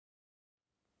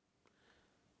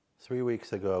3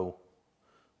 weeks ago,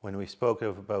 when we spoke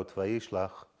about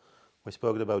Vayishlach, we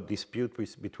spoke about dispute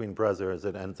between brothers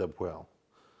that ends up well,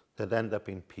 that end up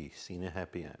in peace, in a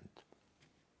happy end.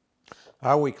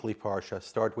 Our weekly parsha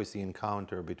starts with the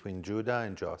encounter between Judah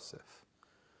and Joseph,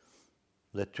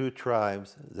 the two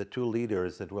tribes, the two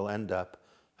leaders that will end up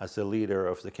as the leader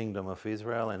of the kingdom of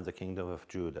Israel and the kingdom of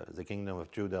Judah. The kingdom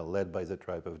of Judah led by the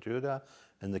tribe of Judah,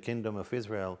 and the kingdom of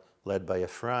Israel led by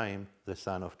Ephraim, the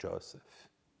son of Joseph.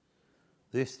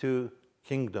 These two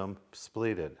kingdoms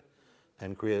splitted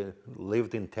and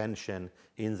lived in tension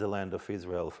in the land of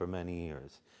Israel for many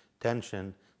years.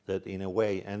 Tension that in a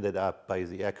way ended up by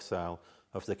the exile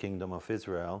of the kingdom of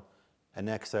Israel, an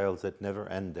exile that never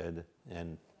ended,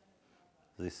 and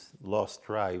these lost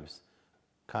tribes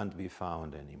can't be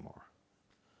found anymore.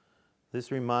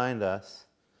 This reminds us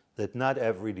that not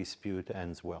every dispute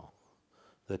ends well.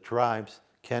 The tribes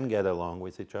can get along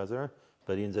with each other,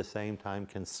 but in the same time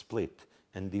can split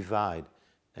and divide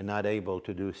and not able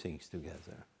to do things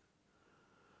together.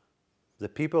 The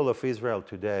people of Israel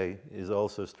today is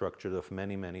also structured of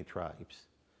many, many tribes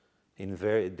in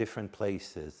very different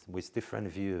places, with different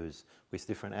views, with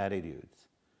different attitudes.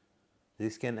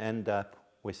 This can end up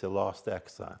with a lost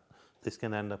exile. This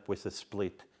can end up with a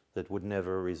split that would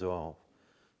never resolve.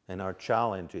 And our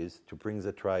challenge is to bring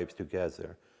the tribes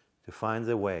together, to find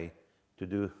a way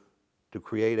to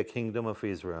create a kingdom of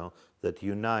Israel that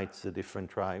unites the different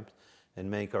tribes and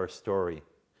make our story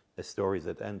a story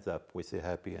that ends up with a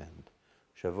happy end.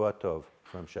 Shavua Tov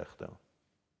from Schechter.